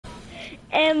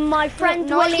in my friend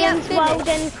not yet William's finished. World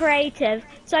and Creative.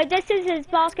 So this is his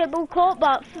basketball court,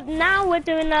 but now we're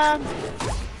doing a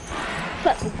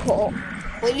football court.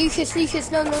 Wait,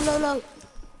 Lucas, no.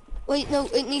 Wait, no,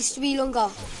 it needs to be longer.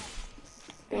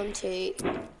 1, 2.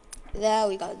 There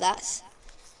we go, that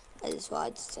is what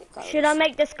I'd say. Should I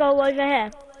make this go over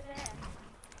here?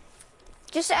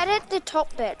 Just edit the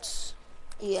top bits.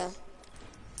 Yeah.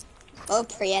 Or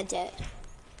pre-edit.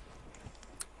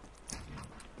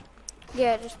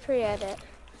 Yeah, just pre-edit.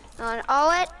 And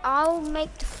I'll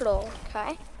make the floor,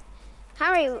 okay?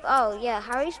 Harry, oh yeah,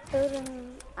 Harry's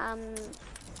building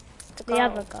The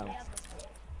other goal.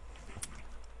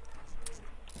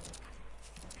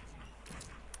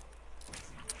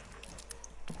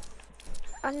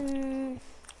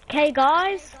 Okay,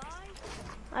 guys.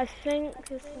 I think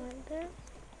it's like this.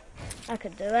 I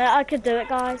could do it,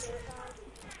 guys.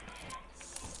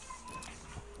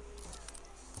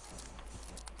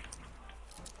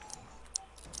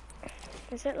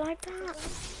 Is it like that?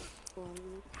 1,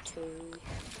 2.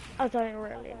 I don't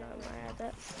really know my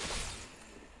edits.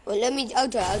 Well, I'll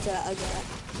do it.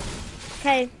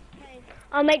 Okay.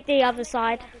 I'll make the other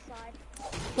side.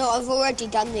 No, I've already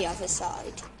done the other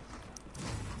side.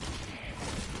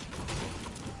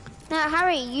 Now,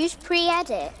 Harry, use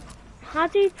pre-edit. How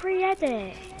do you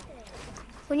pre-edit?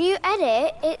 When you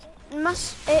edit, it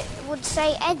would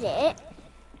say edit.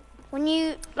 When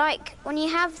you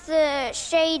have the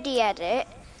shady edit,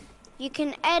 you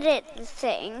can edit the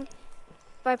thing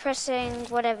by pressing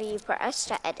whatever you press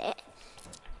to edit.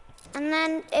 And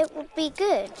then it will be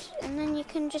good. And then you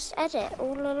can just edit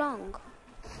all along.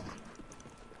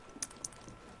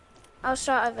 I'll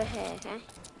start over here, okay?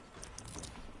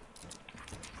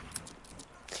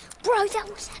 Bro, that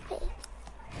was epic.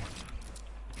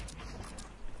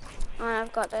 Alright,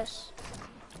 I've got this.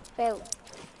 Built.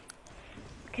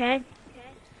 Okay.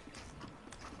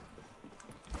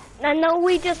 And all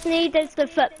we just need is the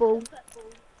football,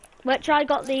 which I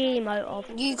got the emote of.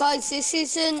 You guys, this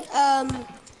isn't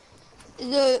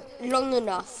long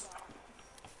enough.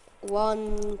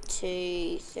 1,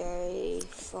 2, 3,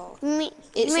 4.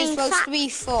 It's supposed to be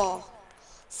 4.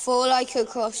 4 like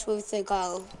across with the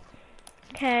goal.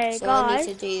 Okay, so guys. I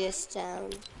need to do this down.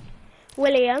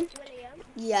 William.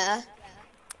 Yeah.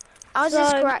 I'll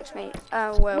just correct me.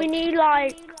 Will. We need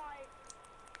like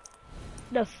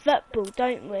the football,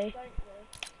 don't we?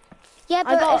 Yeah,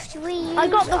 but if we use I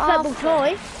got the football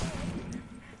toy.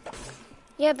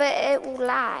 Yeah, but it will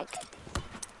lag.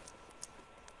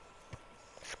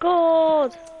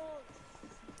 Scored.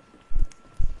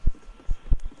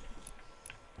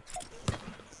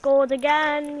 Scored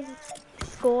again.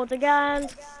 Scored again.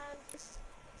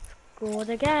 Scored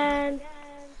again.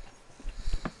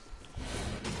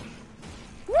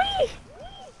 Whee!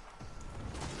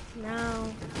 Now.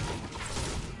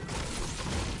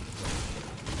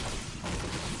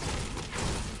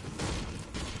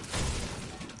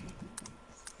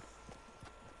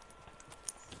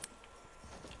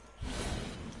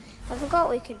 I forgot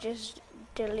we could just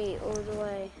delete all the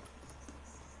way.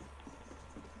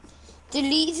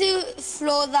 Delete the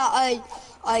floor that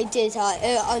I did.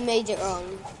 I made it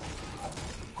wrong.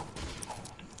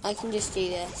 I can just do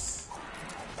this.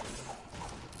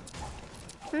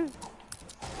 Who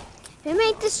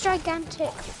made this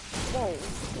gigantic wall?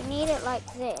 You need it like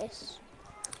this.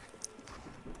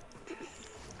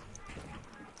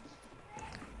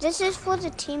 This is for the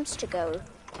teams to go.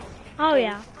 Oh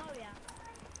yeah.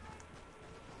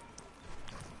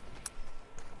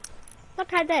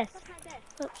 Look at this.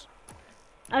 Oops.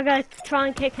 I'm gonna try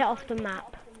and kick it off the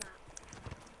map.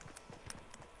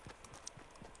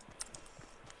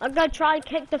 I'm gonna try and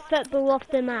kick the football off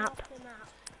the map.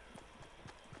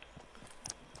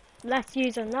 Let's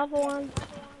use another one.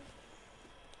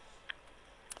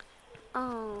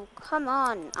 Oh, come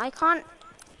on. I can't.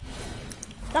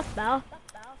 That's better.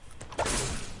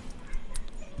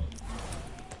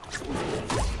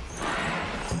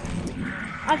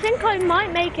 I think I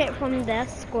might make it from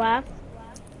this square.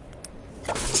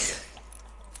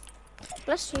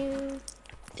 Bless you.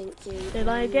 Thank you. Did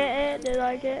I get it? Did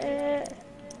I get it?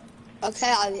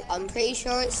 Okay, I'm pretty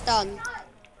sure it's done.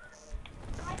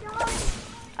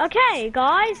 Okay,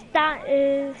 guys, that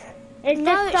is... Is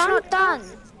No, this it's done? not done.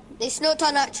 It's not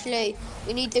done actually.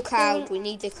 We need the crowd. We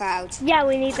need the crowd. Yeah,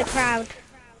 we need the crowd.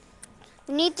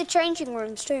 We need the changing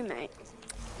rooms too, mate.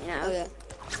 You know. Oh yeah.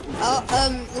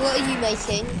 What are you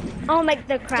making? I'll make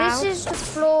the crowd. This is the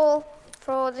floor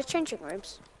for the changing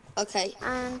rooms. Okay.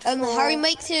 And Harry,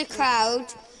 make the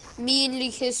crowd. Me and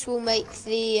Lucas will make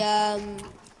the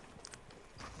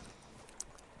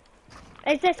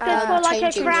Is this good for like a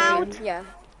changing crowd? Yeah.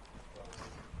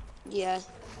 Yeah.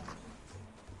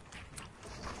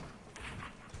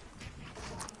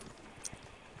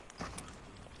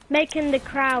 Making the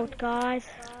crowd, guys.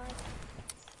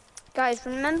 Guys,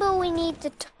 remember we need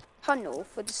the tunnel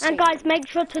for the And stadium. guys, make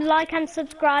sure to like and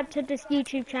subscribe to this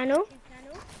YouTube channel.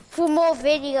 For more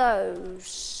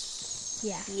videos.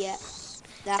 Yeah. Yeah.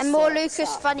 That's And more what's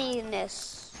Lucas up.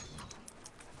 funniness.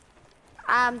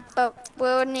 But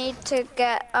we'll need to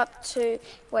get up to...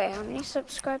 Wait, how many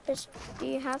subscribers do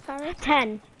you have, Harry?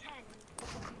 10.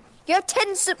 You have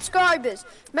 10 subscribers.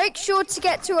 Make sure to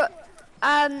get to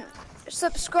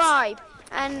subscribe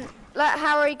and let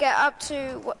Harry get up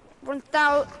to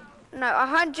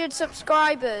 100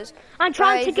 subscribers. I'm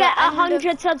trying to by get the end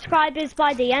 100 subscribers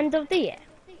by the end of the year.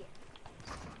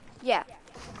 Yeah.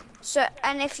 So,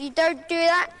 and if you don't do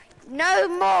that, no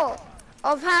more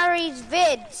of Harry's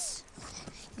vids.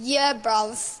 Yeah,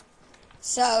 bruv.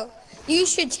 So, you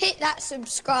should hit that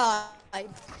subscribe.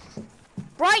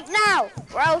 Right now,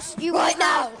 or else you Right will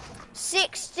now. have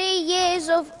 60 years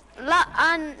of luck,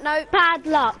 no, Bad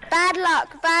luck.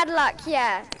 bad luck,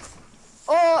 yeah.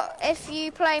 Or if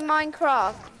you play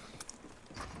Minecraft,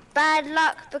 bad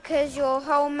luck because your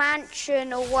whole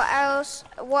mansion or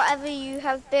whatever you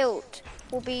have built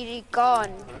will be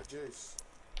gone.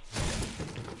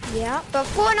 Yeah. But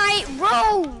Fortnite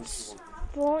rules!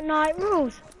 Fortnite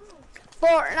rules.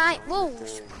 Fortnite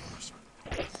rules.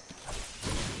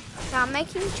 Now I'm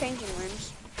making changing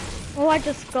rooms. All I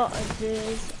just got to do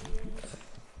is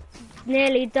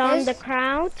nearly done the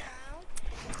crowd.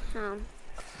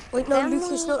 Wait, no, Then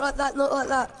Lucas, not like that, not like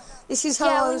that. This is how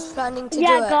Yeah, I was planning to do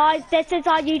Yeah, it. guys, this is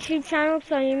our YouTube channel,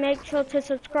 so you make sure to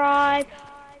subscribe.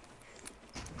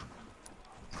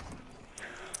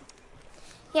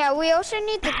 Yeah, we also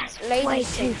need the ladies. Way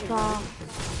too changing far. room.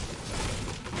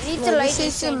 We need No, the this ladies.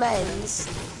 is the changing room. men's.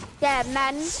 Yeah,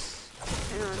 men's.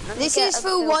 Hang on, let me This get is a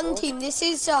for one billboard. team. This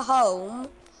is the home.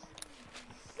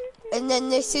 And then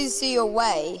this is the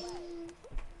away.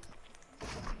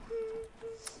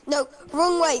 No,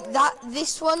 wrong way.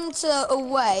 This one's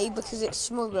away because it's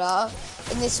smaller,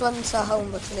 and this one's a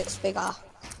home because it's bigger.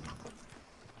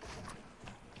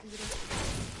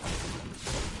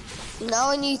 Now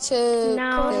I need to.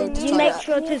 Now build the you make toilet.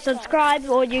 sure to subscribe,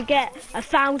 or you get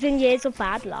 1,000 years of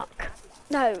bad luck.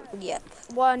 No, Yep.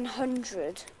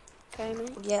 100. Okay, mate.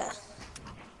 Yeah.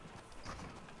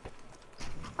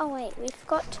 Oh wait, we've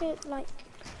got to like.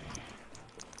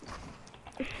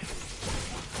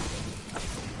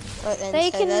 Right then, They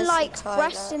so can there's the like toilet.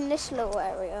 rest in this little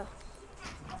area.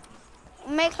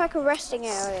 Make like a resting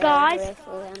area. Guys, over here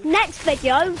for them. next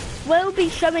video, we'll be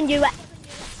showing you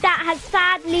that has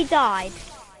sadly died.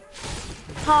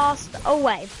 Passed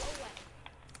away.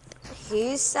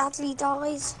 Who sadly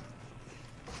dies?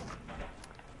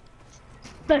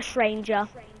 Bush Ranger.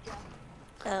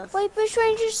 Oh. Wait,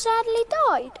 Bushranger sadly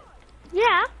died.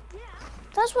 Yeah,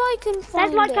 That's why I couldn't there's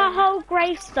find like him. a whole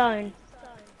gravestone.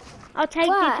 I'll take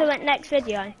Where? you to it next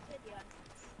video.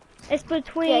 It's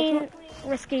between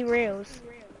Risky Reels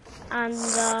and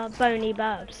the Bony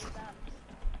Burbs.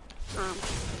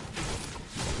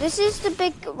 This is the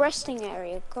big resting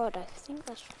area. God, I think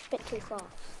that's a bit too far.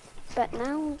 But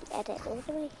now we edit all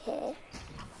the way here.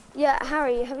 Yeah,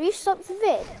 Harry, have you stopped the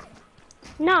vid?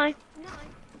 No,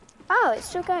 Oh, it's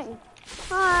still going.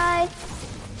 Hi.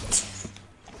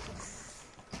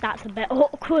 that's a bit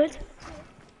awkward.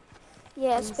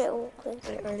 Yeah, it's a bit awkward.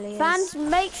 It really is. Fans,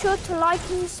 make sure to like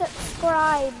and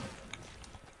subscribe.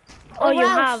 Or you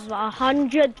else- have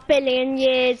 100 billion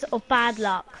years of bad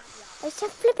luck. I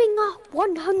said flipping up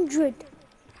 100.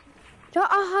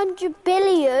 Not 100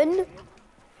 billion.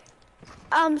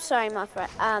 Sorry, my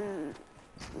friend.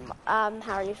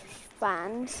 Harry's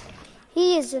fans.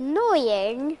 He is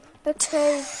annoying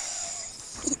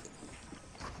because.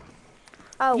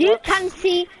 Oh, You whoops. can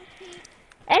see,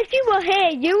 if you were here,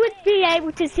 you would be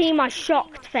able to see my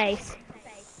shocked face.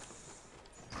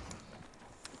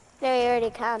 No, you already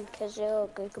can because you're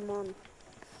good. Come on.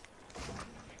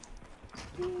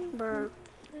 Brr.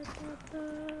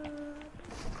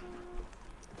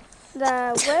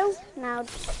 There will now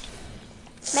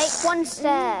make one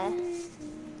stair.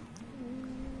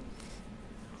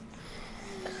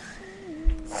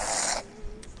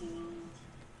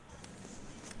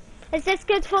 Is this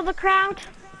good for the crowd?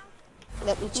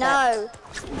 Let me check. No.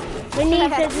 We need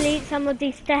to delete some of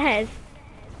these stairs.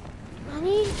 I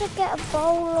need to get a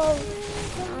bowl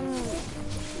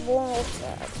of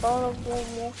water. A bowl of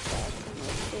warm water.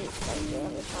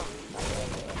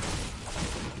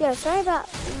 Yeah, sorry about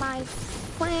my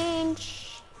French.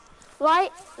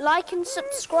 Like and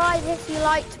subscribe if you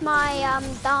liked my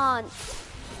dance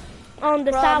On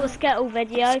the Sour Skittle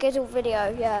video. Skittle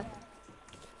video, yeah.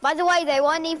 By the way, they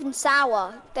weren't even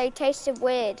sour. They tasted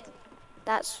weird.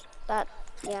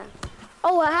 Yeah.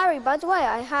 Oh, Harry, by the way,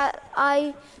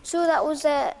 I saw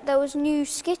there was new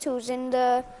Skittles in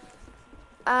the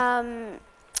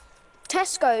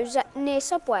Tesco's near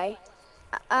Subway.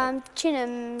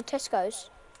 Chinham Tesco's.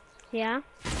 Yeah.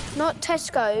 Not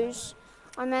Tesco's.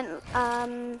 I meant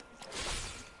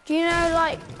do you know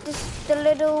like the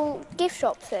little gift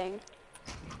shop thing?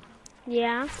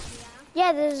 Yeah.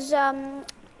 Yeah, there's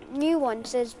new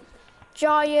ones. There's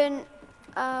giant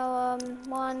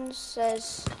ones.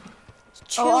 There's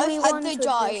chewy I've had ones. the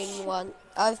giant one.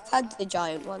 I've had the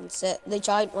giant ones. The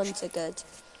giant ones are good.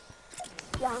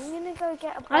 Yeah, I'm gonna go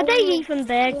get a bowl. Are they even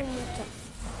big?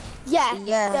 Yeah,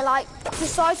 Yeah. they're like the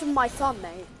size of my thumb,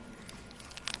 mate.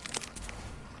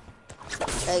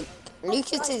 Like,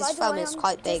 Lucas's thumb is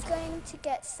quite big. I'm just going to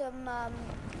get some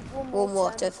Warm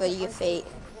water for your feet.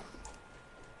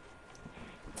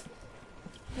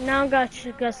 Now I'm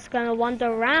just gonna wander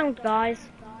around, guys.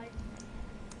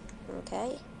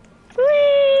 Okay.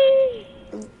 Whee!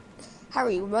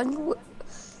 Harry,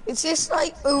 is this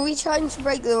like, are we trying to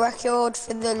break the record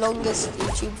for the longest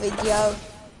YouTube video?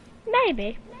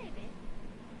 Maybe.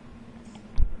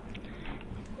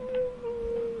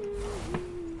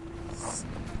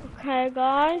 Okay,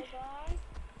 guys.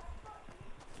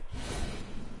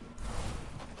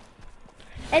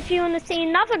 If you want to see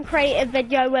another creative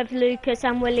video with Lucas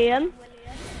and William,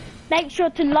 make sure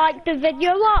to like the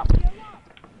video up.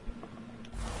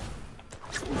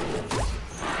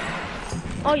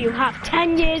 Or you have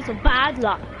 10 years of bad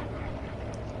luck.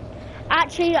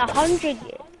 Actually, 100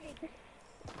 years.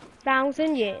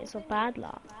 1,000 years of bad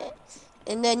luck.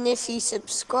 And then if you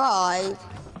subscribe,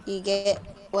 you get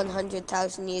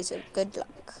 100,000 years of good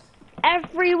luck.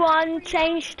 Everyone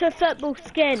change to football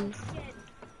skins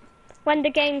when the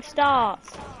game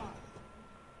starts.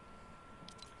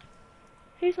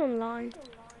 Who's online?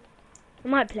 I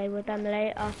might play with them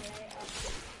later.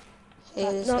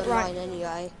 He's not online right.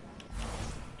 anyway.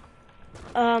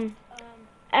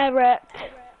 Eric.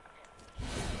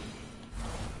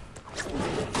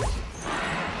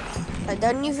 I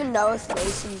don't even know if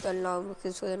Mason's online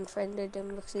because we unfriended him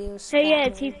because he was. So yeah,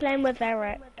 he's playing with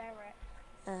Eric.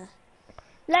 Uh,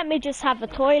 Let me just have a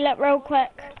toilet real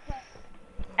quick.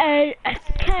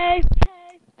 AFK.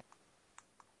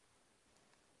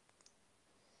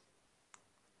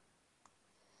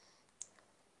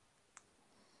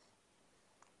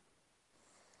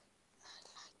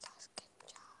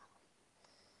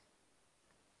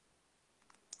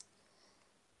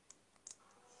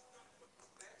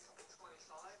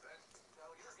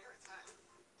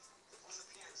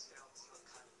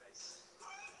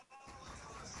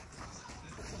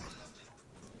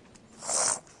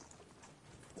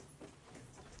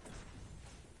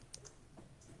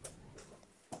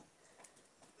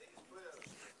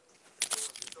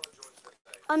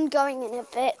 I'm going in a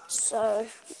bit, so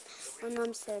my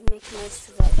mum said make most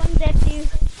of it. Wonder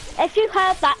if you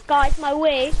heard that, guys, my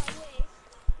wee.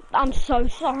 I'm so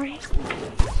sorry.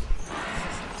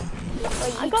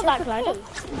 Wait, I got that glider.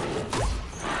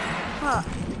 What?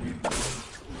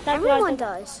 That Everyone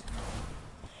glider. does.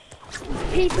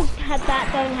 People had that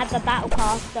don't have the battle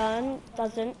pass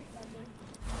doesn't.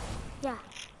 Yeah.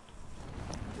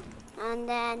 And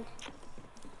then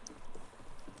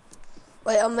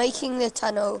wait, I'm making the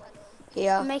tunnel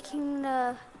here. I'm making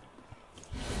the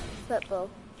football.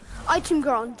 Item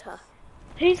granter.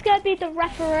 Who's gonna be the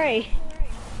referee?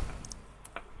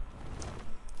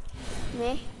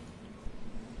 Me.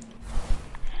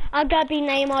 I'm gonna be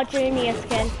Neymar Junior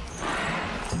skin.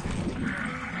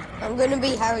 I'm gonna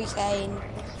be Harry Kane.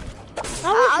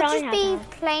 I'll just be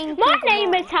playing. My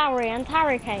name is Harry and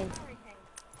Harry Kane.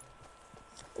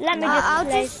 Let me just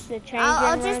place the changing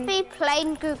I'll room just be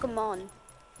playing Gugamon.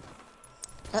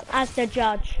 as the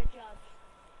judge.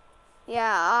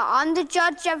 Yeah, I'm the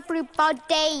judge,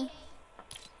 everybody.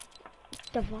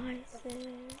 Devices.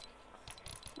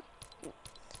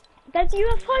 There's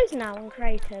UFOs now on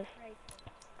creative.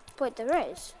 Wait, there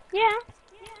is? Yeah.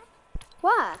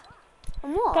 Where?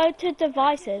 And what? Go to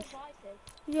devices.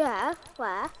 Yeah,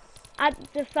 where?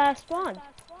 At the first one.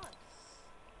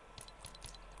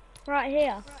 Right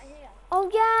here. Oh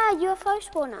yeah, UFO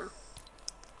spawner.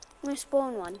 I'm gonna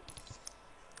spawn one.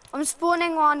 I'm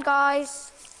spawning one,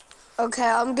 guys. Okay,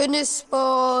 I'm gonna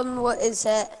spawn. What is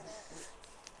it?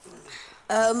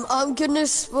 I'm gonna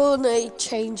spawn a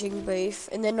changing booth,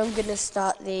 and then I'm gonna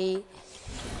start the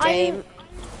game.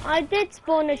 I did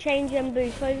spawn a changing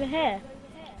booth over here.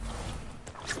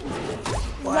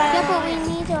 Wow. Yeah, but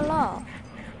we need a lot.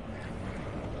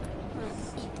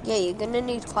 Yeah, you're gonna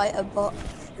need quite a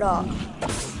lot.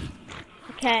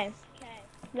 Okay.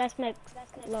 Let's make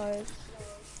loads.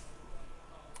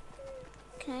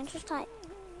 Can I just like...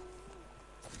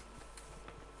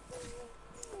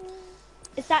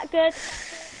 Is that good?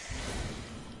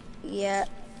 Yeah.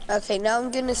 Okay, now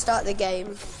I'm gonna start the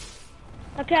game.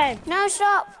 Okay. No,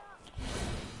 stop!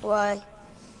 Why?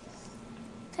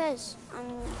 Because I'm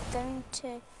going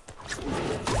to...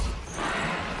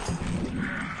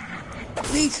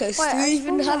 Lucas, Wait, do I you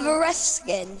even saw have a ref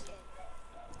skin?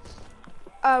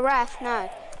 Oh, ref, no.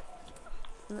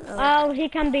 Oh, he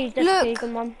can be the Look.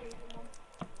 vegan one.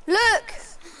 Look!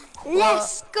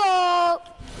 Let's go!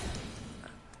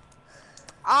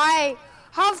 I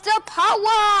have the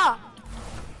power!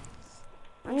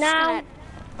 Now,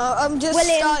 I'm just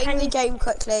William, starting can the you- game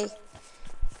quickly.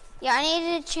 Yeah, I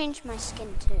needed to change my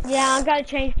skin too. yeah, I'm gonna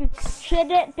change.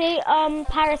 Should it be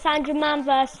Paris Saint-Germain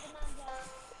versus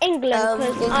England?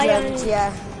 Because England,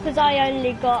 yeah. I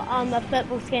only got a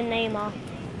football skin Neymar.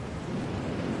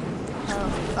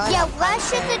 Yeah, where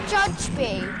should the judge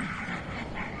be?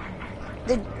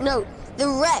 The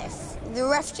ref. The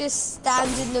ref just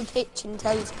stands in the pitch and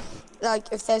tells,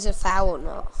 like, if there's a foul or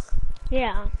not.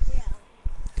 Yeah.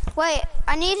 Wait,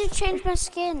 I need to change my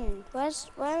skin. Where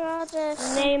are the...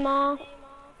 Neymar.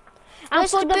 And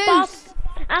Where's for the the booth?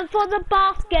 and for the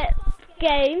basket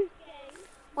game,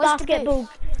 Where's the basketball.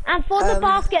 booth? And for the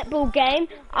basketball game,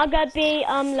 I'm gonna be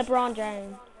LeBron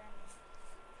James.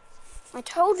 I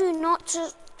told you not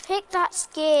to pick that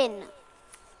skin.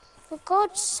 For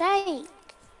God's sake.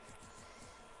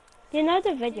 You know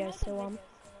the video's still on.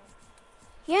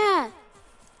 Yeah.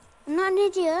 I'm not an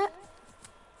idiot.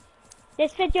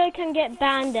 This video can get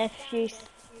banned if you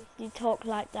talk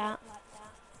like that.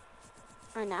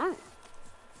 I know.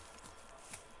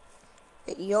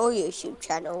 But your YouTube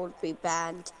channel would be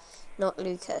banned, not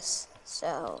Lucas.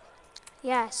 So,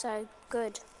 Yeah, so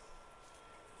good.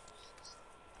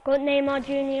 Got Neymar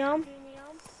Jr.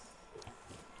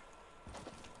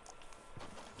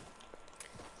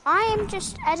 I am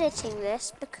just editing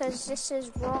this because this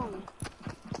is wrong.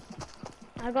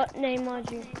 I got Neymar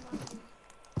Jr.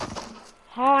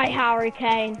 Hi, Harry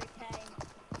Kane.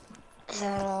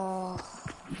 hello.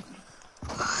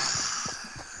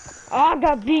 I'm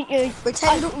gonna beat you.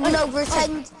 Pretend.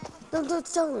 No,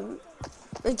 don't.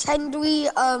 Pretend we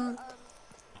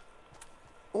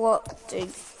What? Dude?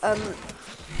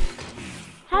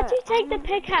 How do you take the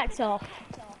pickaxe off?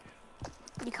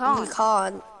 You can't. You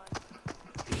can't.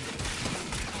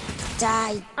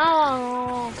 Die.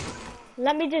 Oh,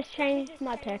 let me just change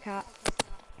my pickaxe.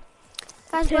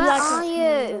 Guys, to where like are a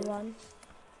you? smaller one.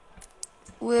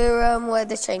 We're where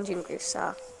the changing booths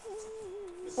are.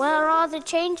 Where are the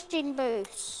changing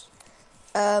booths?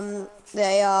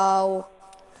 They are.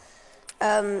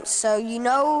 So you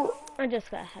know. I'm just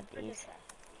gonna have these.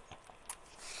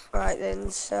 Right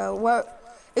then. So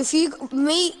if you go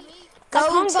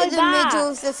can't to go the back. middle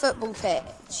of the football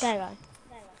pitch. There you go.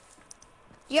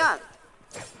 Yeah.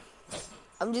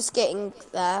 I'm just getting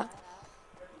there.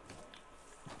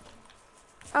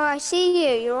 Oh, I see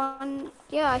you. You're on...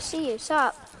 Yeah, I see you.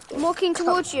 Sup? I'm walking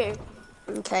towards you.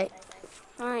 Okay.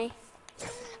 Hi.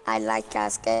 I like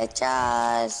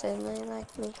sketches and they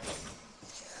like me.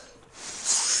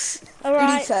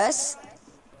 Alright, Lucas,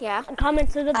 Yeah. I'm coming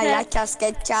to the I pit. like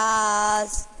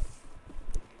sketches.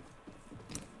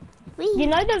 You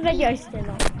know the video's still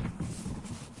on.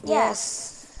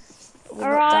 Yes. We're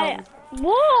not Alright. done.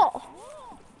 What?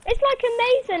 It's like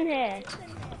amazing here.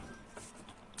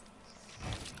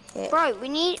 Yeah. Bro, we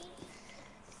need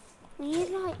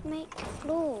like make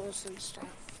floors and stuff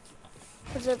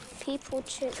for the people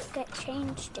to get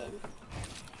changed in.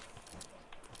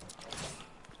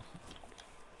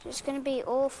 It's gonna be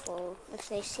awful if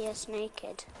they see us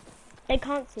naked. They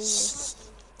can't see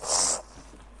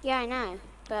Yeah, I know,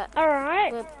 but you.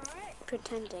 Alright. we're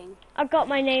pretending. I got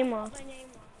my name off.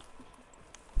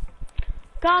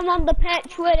 Come on the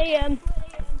pitch, William.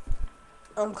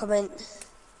 I'm coming.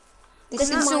 This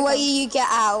Good is the night. way you get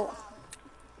out.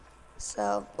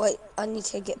 So, wait, I need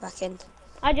to get back in.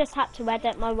 I just had to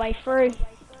edit my way through.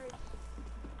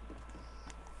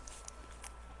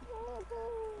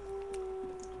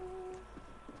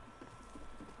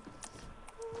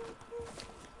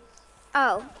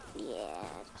 Oh, yeah,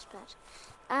 that's bad.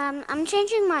 I'm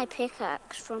changing my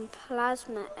pickaxe from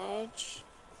plasma edge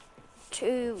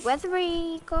to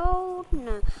weathery gold.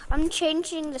 No, I'm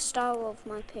changing the style of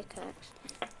my pickaxe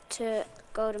to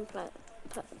golden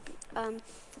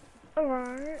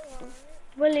Alright.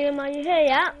 William, are you here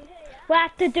yet? We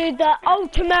have to do the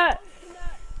ultimate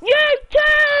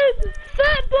YouTube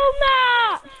football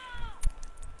match!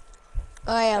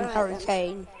 I am Alright,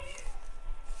 Hurricane.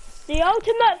 The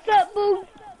Ultimate Football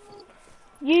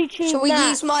YouTube Shall we match.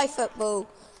 use my football?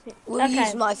 We'll Okay.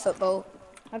 use my football.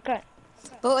 Okay.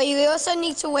 But we also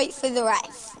need to wait for the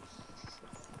ref.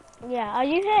 Yeah, are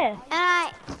you here?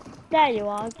 Alright. There you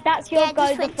are. That's your Yeah, I go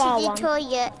just the went to far the one.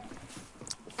 toilet.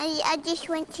 I just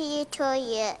went to the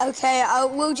toilet. Okay,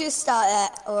 we'll just start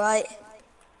that, alright?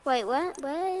 Wait, where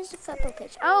is the football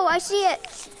pitch? Oh, I see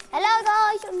it. Hello,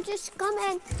 guys. I'm just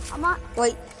coming. I'm on.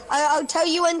 Wait, I'll tell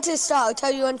you when to start. I'll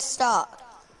tell you when to start.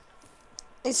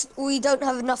 We don't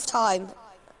have enough time.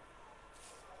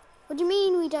 What do you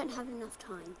mean we don't have enough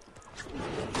time?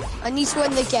 I need to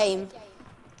win the game.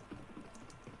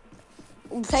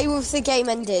 We'll play with the game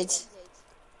ended.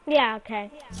 Yeah,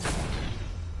 okay.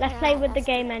 Let's play with the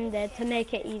game ended to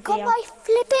make it easier. Got my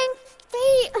flipping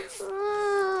feet.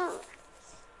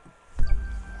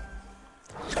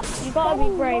 You gotta be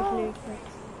brave, Lucas.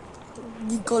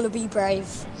 You gotta be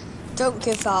brave. Don't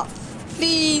give up.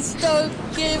 Please don't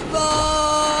give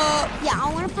up. Yeah, I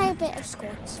want to play a bit of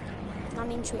squads. I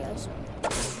mean trios.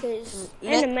 Because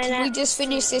In a minute. Can we just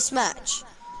finish this match?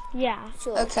 Yeah.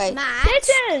 sure. Okay. Match. This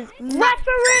is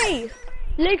referee.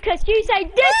 Lucas, you say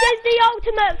this is the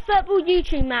Ultimate Football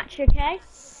YouTube match, okay?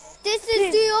 This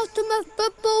is the ultimate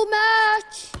football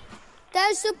match.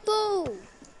 There's the ball.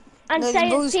 And No, say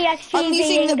the ball's- it's PSG I'm v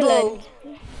using the ball.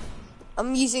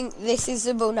 England. This is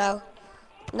the ball now.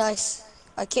 Nice.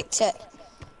 I kicked it.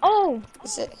 Oh,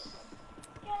 Is it?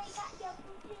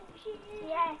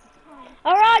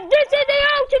 alright, this is the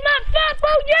Ultimate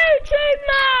Football YouTube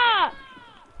match!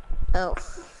 Oh.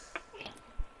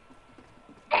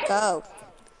 Go.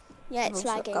 Yeah, it's Ball's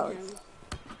not lagging. going. Harry.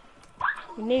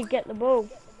 You need to get the ball.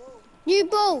 New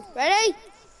ball. Ready?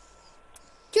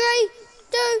 3,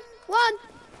 2, 1.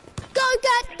 Go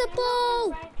get the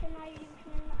ball.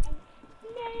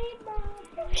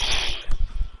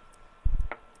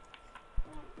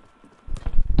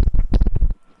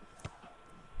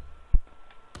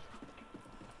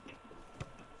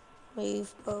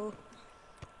 Move ball.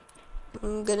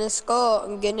 I'm gonna score.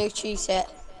 I'm gonna cheat it.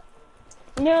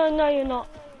 No, you're not.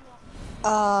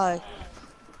 Oh.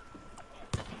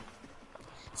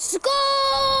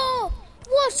 Score!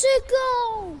 What's a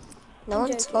goal? No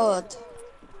one scored.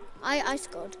 I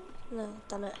scored. No,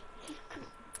 done it.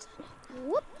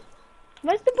 Whoop.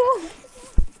 Where's the ball?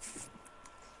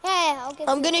 Yeah, I'll give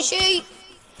I'm you gonna the shoot.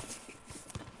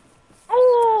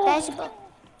 Oh, ball. There's the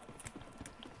ball.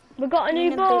 we got a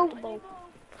new I'm gonna ball. beat the ball.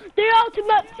 The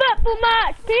Ultimate Football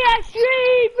match, PSG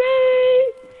v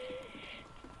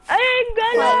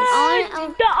England.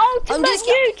 I'm- The Ultimate just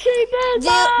get- YouTuber The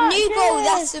match. new ball,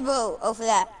 that's the ball. Over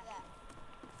there.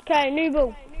 Okay, new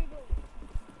ball.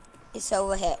 It's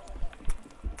over here.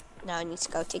 Now I need to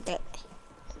go take that.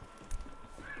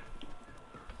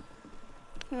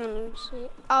 Let me see.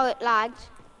 Oh, it lagged.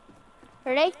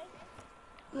 Ready?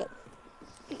 Yep.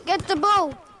 Get the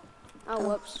ball. Oh,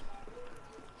 whoops.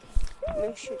 Let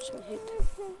me shoot some hit.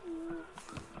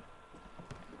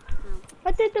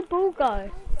 Where did the ball go?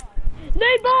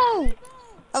 New ball.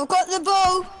 I've got the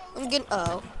ball. I'm gonna.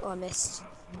 Oh, I missed.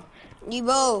 New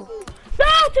ball. The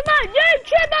Ultimate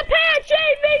YouTuber PSG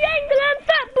v England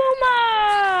football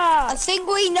I match. think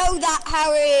we know that,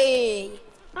 Harry.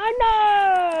 I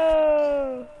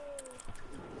know.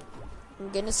 I'm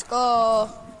gonna score.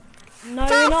 No, you're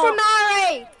Foul not. from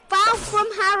Harry. Foul from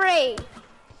Harry.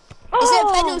 Is it a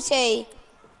Oh. penalty?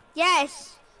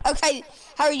 Yes. Okay,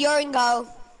 Harry, you're in goal.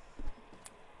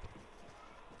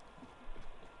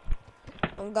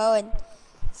 I'm going.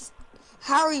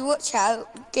 Harry, watch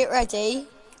out. Get ready.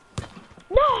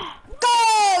 No.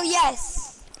 Go!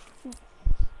 Yes!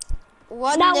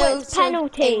 1-0 Now it's to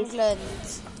penalties. England.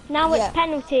 Now it's Yeah.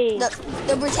 penalties.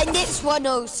 No, pretend it's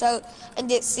 1-0, so,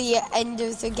 and it's the end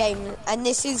of the game. And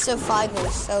this is the final,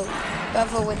 so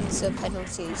whoever wins the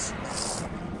penalties.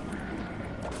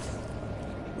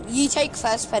 You take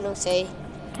first penalty.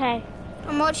 Okay.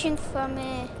 I'm watching from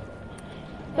here.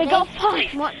 We got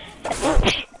 5. What?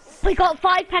 We got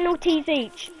 5 penalties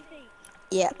each.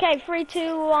 Yeah. Okay, 3,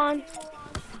 2, 1.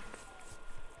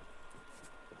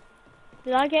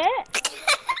 Did I get it?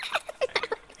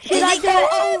 Should Did I it do go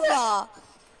it? over?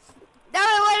 No,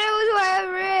 it was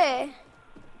over here.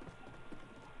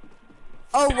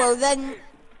 Oh, well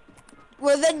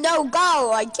then no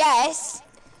goal, I guess.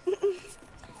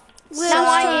 Now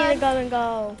I need to go and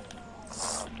go.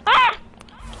 Ah!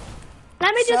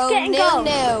 Let me just So get in goal.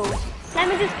 0-0. Let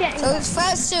me just get in So goal. it's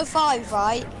first to 5,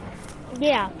 right?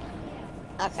 Yeah.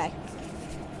 Okay.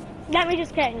 Let me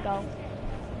just get in goal.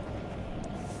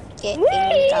 Get Whee!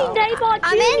 in goal. Neymar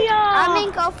I'm Junior.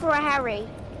 in goal for a Harry.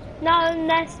 No,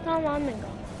 next time I'm in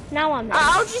goal. Now I'm in.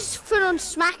 I'll just full on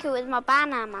smack it with my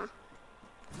ban hammer.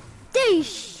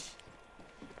 Deesh!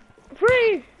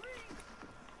 3.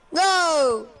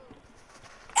 No!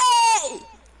 Hey!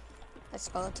 That's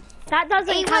good. That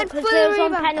doesn't He count went because for it the was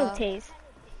on rebound. penalties.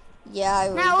 Yeah, I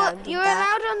Now rebounded you're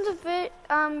that. allowed on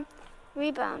the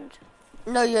rebound.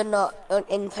 No, you're not.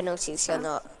 In penalties, you're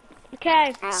not.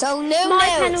 Okay. Ow. So nil My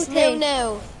nil. It's penalty.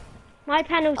 0-0. My I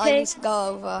penalty. need to go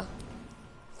over.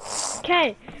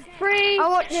 Okay. 3, I'll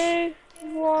watch- 2,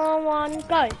 1,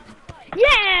 go.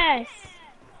 Yes!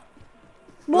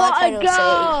 My What a penalty. goal!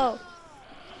 Oh,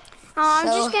 I'm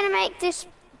So- just gonna make this.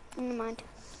 Never mind.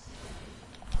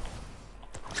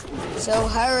 So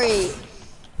hurry.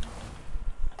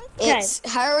 Okay.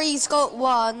 Harry's got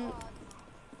 1.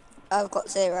 I've got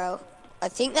 0. I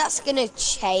think that's gonna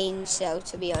change though,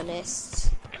 to be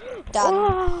honest. Done.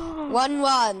 Oh.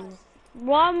 1-1.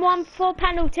 1-1 for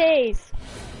penalties.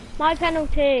 My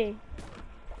penalty.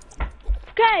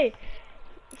 Okay.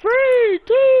 3,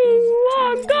 2,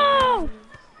 1, go!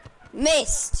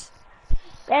 Missed.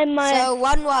 Then my So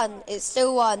 1-1. It's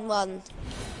still 1-1.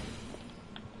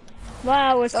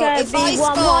 wow, it's so gonna if be I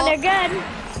 1-1 score- again.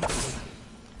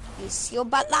 You see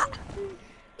about that?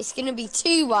 It's gonna be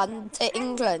 2-1 to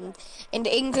England, and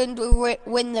England will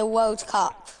win the World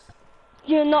Cup.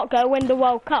 You're not gonna win the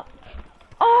World Cup.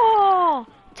 Oh,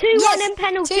 2-1 in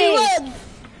penalties. 2-1.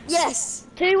 Yes.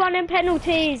 2-1 in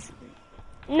penalties.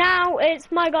 Now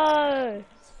it's my go.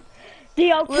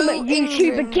 The ultimate Will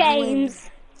YouTuber England games.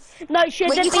 No, should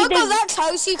Wait, it you be can't go the that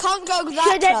close. You can't go that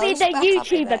should it be close. the Back up a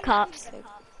YouTuber bit. Cups?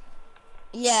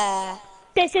 Yeah.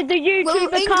 This is the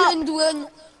YouTuber Cup.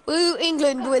 Will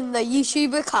England win the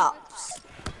YouTuber Cups?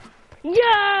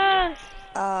 Yes.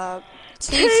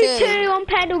 2-2. 2-2 on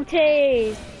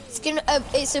penalties.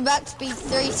 It's about to be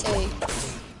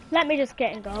 3-2. Let me just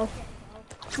get in goal.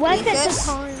 Where's it the Lucas?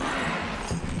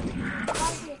 time?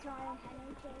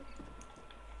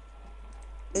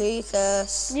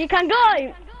 Lucas. You can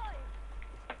go.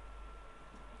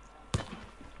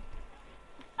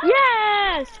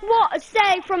 Yes! What a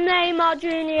save from Neymar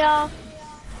Jr.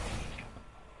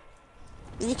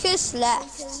 Lucas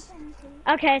left.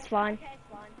 Okay, it's fine.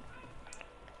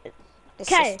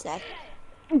 It's Okay. just left.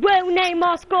 Will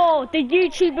Neymar score the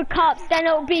YouTuber Cups? Then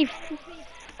it'll be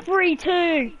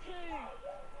 3-2.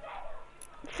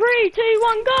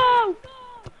 3-2-1, go!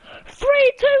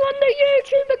 3-2 on the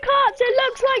YouTuber Cups. It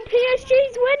looks like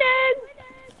PSG's winning.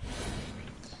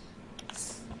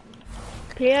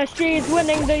 PSG is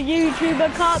winning the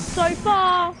YouTuber Cup so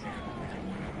far.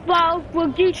 Well,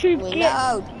 will YouTube We get?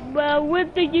 know. Well,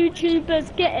 would the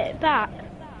YouTubers get it back?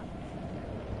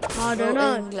 I don't Will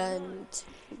know. England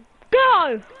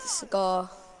Go! score?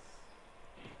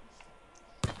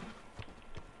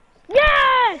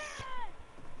 Yes!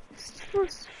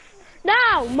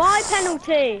 Now, my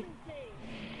penalty.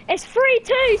 It's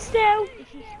 3-2 still.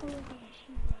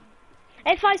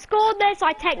 If I score this,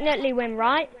 I technically win,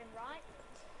 right?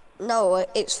 No,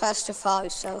 it's first to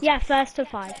 5. So Yeah, first to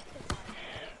 5.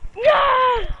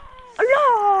 Yeah!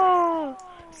 No!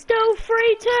 Still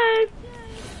 3-2.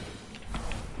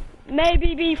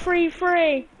 Maybe be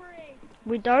 3-3.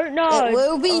 We don't know. it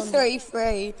will be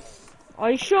 3-3.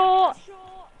 Are you sure?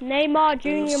 Neymar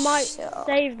Jr. might sure.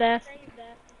 save this.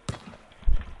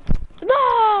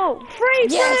 No! 3-3!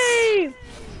 Yes!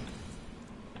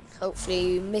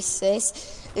 Hopefully you miss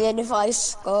this. And then if I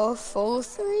score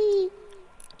 4-3.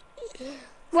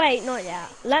 Wait, not yet.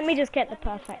 Let me just get the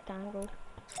perfect angle.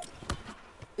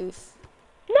 Oof.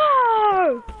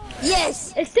 No!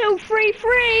 Yes! It's still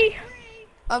 3-3.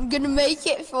 I'm gonna make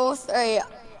it 4-3.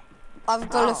 I've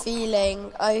got a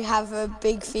feeling. I have a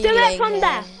big feeling. Do it from here.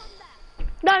 there.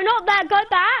 No, not there. Go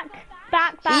back.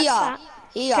 Back, back, Here. back.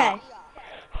 Here. Okay.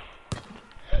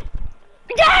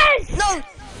 Yes! No!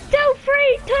 Still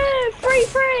 3-2.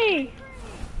 3-3.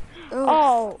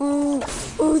 Oh.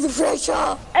 Ooh, the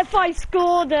pressure. If I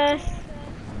score this.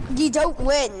 You don't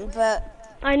win,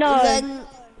 but I know. then,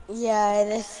 yeah,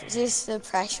 there's just the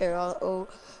pressure or for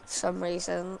some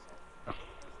reason.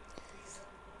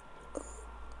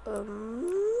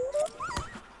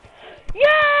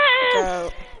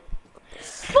 Yes!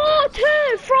 So,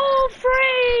 4-2,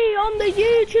 4-3 on the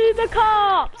YouTuber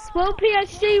Cups. Will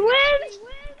PSG win?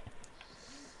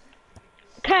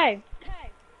 Okay.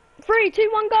 3, 2,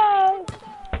 1, go.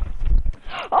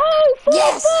 Oh, 4-4.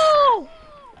 Yes!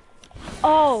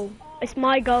 Oh, it's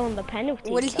my goal on the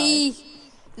penalty. will side. he?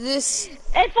 This.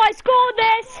 If I score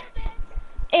this,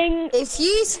 If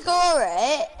you score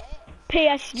it,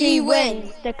 PSG you wins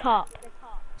win. the cup.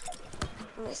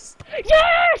 Yes!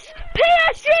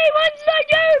 PSG wins the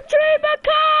YouTuber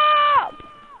Cup!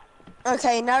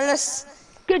 okay. Now let's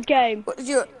Good game. What's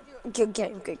your good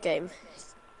game? Good game.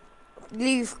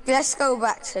 Let's go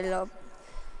back to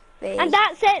lobby. And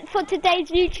that's it for today's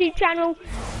YouTube channel.